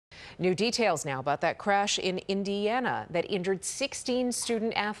New details now about that crash in Indiana that injured 16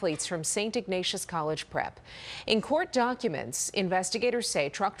 student athletes from St. Ignatius College Prep. In court documents, investigators say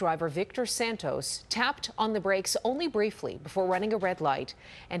truck driver Victor Santos tapped on the brakes only briefly before running a red light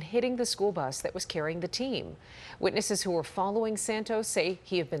and hitting the school bus that was carrying the team. Witnesses who were following Santos say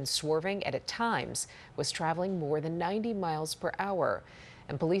he had been swerving and at times was traveling more than 90 miles per hour.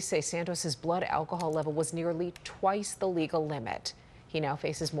 And police say Santos's blood alcohol level was nearly twice the legal limit. He now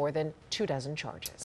faces more than 24 charges.